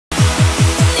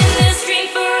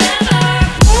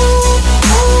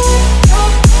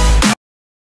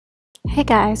Hey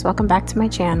guys, welcome back to my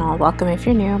channel. Welcome if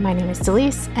you're new. My name is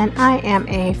Delise and I am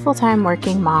a full-time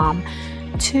working mom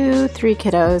to 3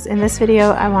 kiddos. In this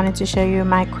video, I wanted to show you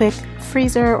my quick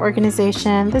freezer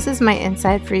organization. This is my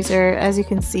inside freezer. As you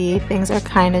can see, things are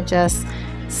kind of just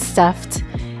stuffed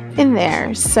in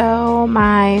there. So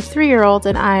my 3-year-old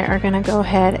and I are going to go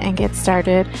ahead and get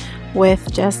started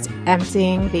with just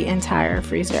emptying the entire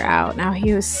freezer out. Now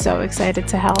he was so excited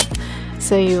to help.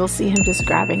 So you will see him just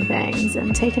grabbing things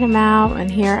and taking them out,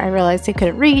 and here I realized he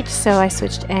couldn't reach, so I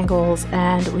switched angles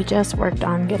and we just worked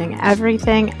on getting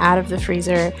everything out of the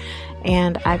freezer,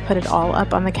 and I put it all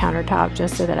up on the countertop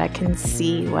just so that I can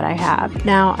see what I have.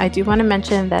 Now I do want to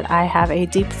mention that I have a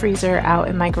deep freezer out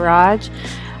in my garage,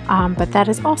 but that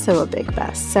is also a big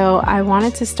mess. So I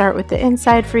wanted to start with the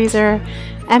inside freezer,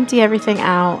 empty everything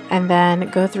out, and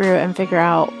then go through and figure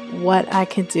out what I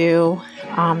could do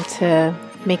to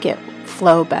make it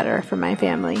flow better for my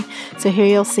family. So here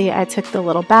you'll see I took the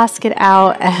little basket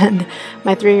out, and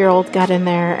my 3-year-old got in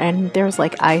there and there was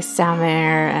like ice down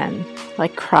there and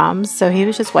like crumbs, so he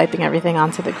was just wiping everything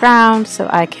onto the ground so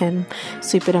I can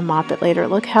sweep it and mop it later.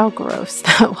 Look how gross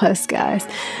that was, guys.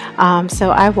 So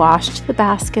I washed the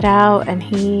basket out and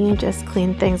he just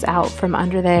cleaned things out from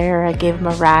under there. I gave him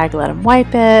a rag, let him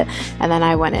wipe it, and then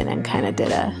I went in and kind of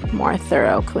did a more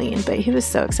thorough clean. But he was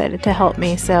so excited to help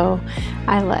me, so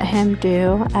I let him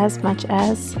do as much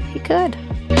as he could.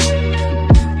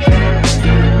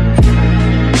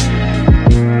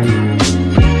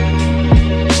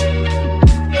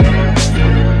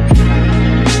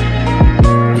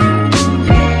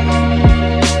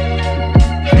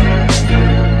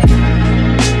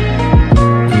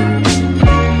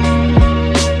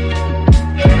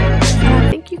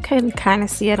 Can kind of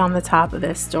see it on the top of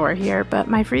this door here, but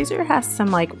my freezer has some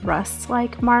like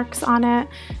rust-like marks on it.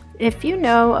 If you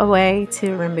know a way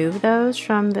to remove those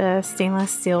from the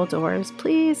stainless steel doors,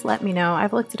 please let me know.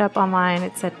 I've looked it up online.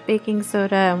 It said baking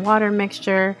soda and water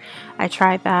mixture. I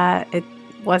tried that. It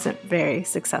wasn't very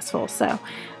successful, so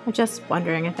I'm just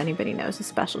wondering if anybody knows a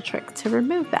special trick to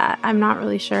remove that. I'm not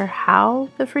really sure how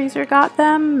the freezer got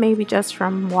them, maybe just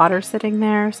from water sitting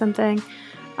there or something.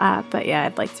 But yeah,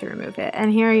 I'd like to remove it.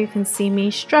 And here you can see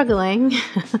me struggling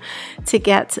to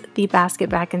get the basket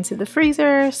back into the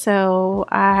freezer. So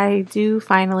I do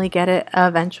finally get it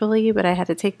eventually, but I had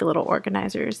to take the little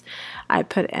organizers I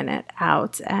put in it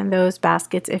out. And those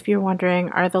baskets, if you're wondering,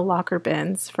 are the locker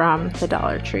bins from the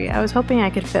Dollar Tree. I was hoping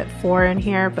I could fit 4 in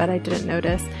here, but I didn't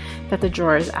notice that the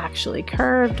drawer is actually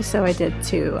curved. So I did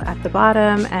 2 at the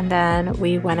bottom, and then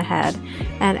we went ahead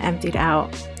and emptied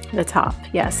out the top.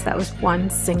 Yes, that was 1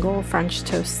 single French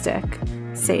toast stick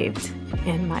saved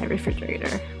in my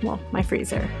refrigerator, well, my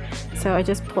freezer. So I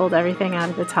just pulled everything out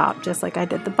of the top just like I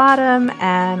did the bottom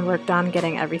and worked on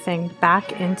getting everything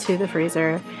back into the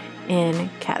freezer in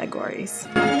categories.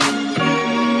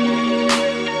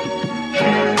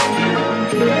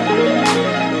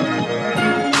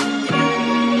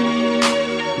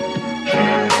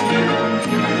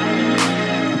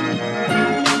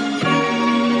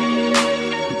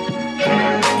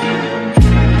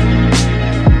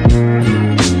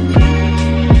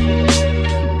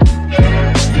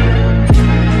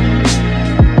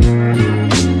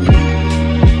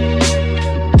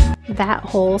 That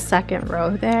whole second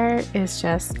row there is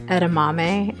just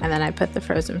edamame, and then I put the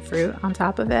frozen fruit on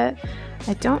top of it.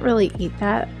 I don't really eat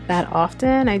that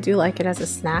often. I do like it as a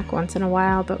snack once in a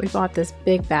while, but we bought this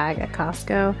big bag at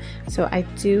Costco, so I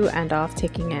do end off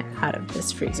taking it out of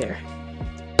this freezer.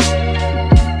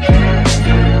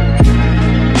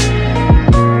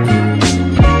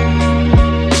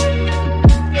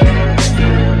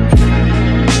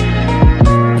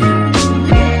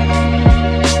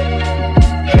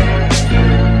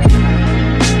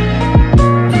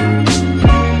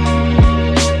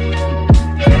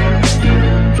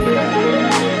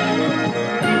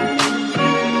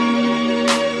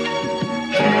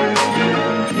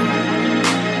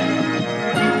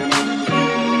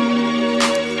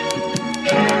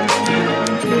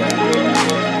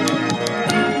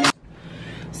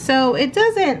 So it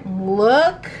doesn't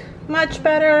look much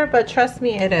better, but trust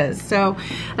me, it is. So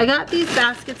I got these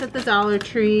baskets at the Dollar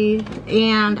Tree,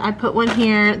 and I put one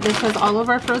here. This has all of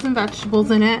our frozen vegetables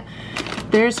in it.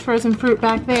 There's frozen fruit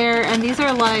back there, and these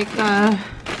are like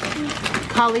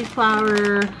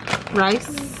cauliflower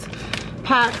rice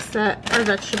packs that are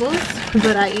vegetables,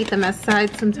 but I eat them as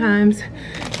sides sometimes.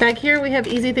 Back here we have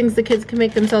easy things the kids can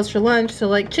make themselves for lunch, so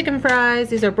like chicken fries.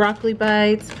 These are broccoli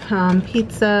bites,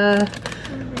 pizza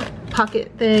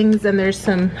pocket things, and there's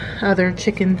some other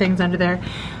chicken things under there.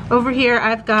 Over here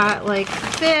I've got like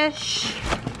fish,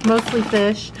 mostly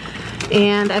fish,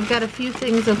 And I've got a few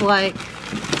things of like,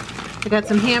 I got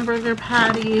some hamburger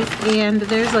patties, and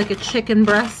there's like a chicken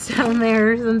breast down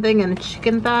there or something, and a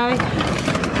chicken thigh.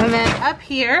 And then up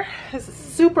here is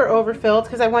super overfilled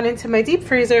because I went into my deep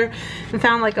freezer and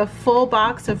found like a full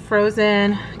box of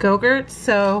frozen Go-Gurts,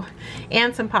 so,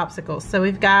 and some popsicles. So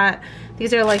we've got,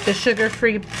 these are like the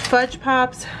sugar-free fudge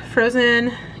pops,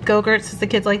 frozen Go-Gurts, because the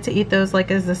kids like to eat those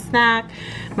like as a snack.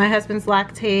 My husband's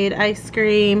Lactaid ice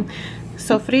cream,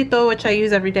 sofrito, which I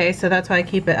use every day, so that's why I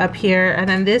keep it up here. And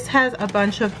then this has a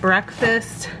bunch of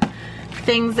breakfast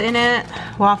things in it,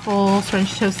 waffles,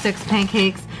 French toast sticks,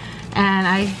 pancakes, and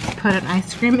I put an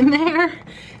ice cream in there.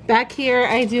 Back here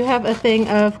I do have a thing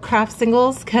of Kraft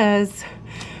singles because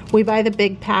we buy the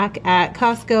big pack at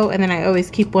Costco, and then I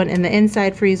always keep one in the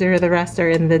inside freezer. The rest are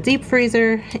in the deep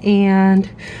freezer and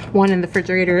one in the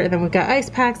refrigerator. And then we've got ice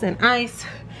packs and ice.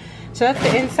 So that's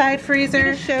the inside freezer. I'm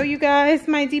gonna show you guys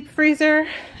my deep freezer.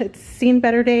 It's seen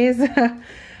better days.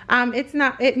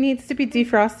 It needs to be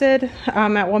defrosted.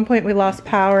 At one point we lost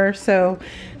power, so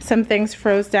some things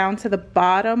froze down to the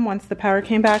bottom once the power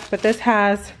came back. But this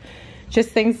has just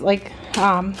things like,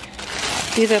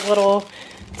 these are little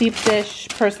deep dish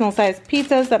personal sized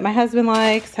pizzas that my husband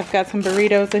likes. I've got some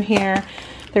burritos in here.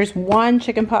 There's one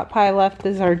chicken pot pie left.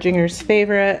 This is our Jinger's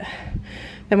favorite.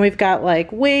 Then we've got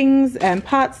like wings and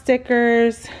pot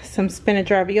stickers, some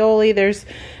spinach ravioli. There's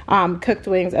cooked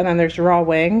wings, and then there's raw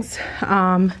wings.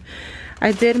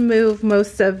 I did move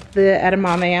most of the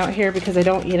edamame out here because I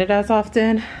don't eat it as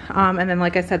often. And then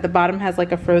like I said, the bottom has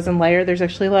like a frozen layer. There's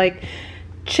actually like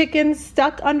chicken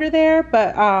stuck under there,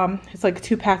 but it's like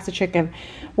 2 packs of chicken.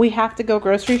 We have to go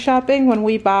grocery shopping when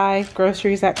we buy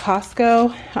groceries at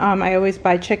Costco. I always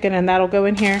buy chicken, and that'll go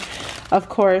in here. Of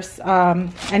course,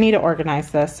 I need to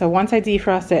organize this. So once I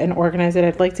defrost it and organize it,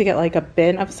 I'd like to get like a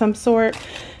bin of some sort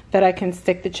that I can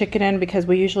stick the chicken in, because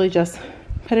we usually just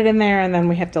put it in there and then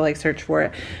we have to like search for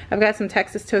it. I've got some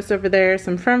Texas toast over there,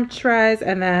 some French fries,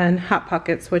 and then Hot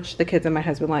Pockets, which the kids and my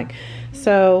husband like.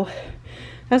 So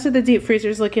that's what the deep freezer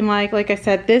is looking like. Like I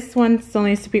said, this one still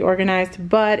needs to be organized,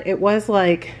 but it was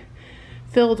like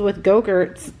filled with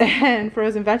Go-Gurts and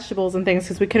frozen vegetables and things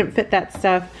because we couldn't fit that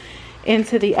stuff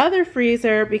into the other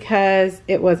freezer because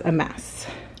it was a mess.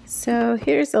 So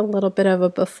here's a little bit of a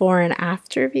before and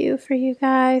after view for you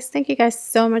guys. Thank you guys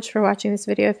so much for watching this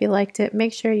video. If you liked it,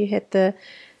 make sure you hit the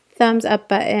thumbs up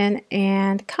button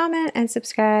and comment and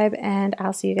subscribe, and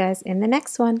I'll see you guys in the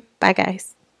next one. Bye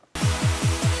guys.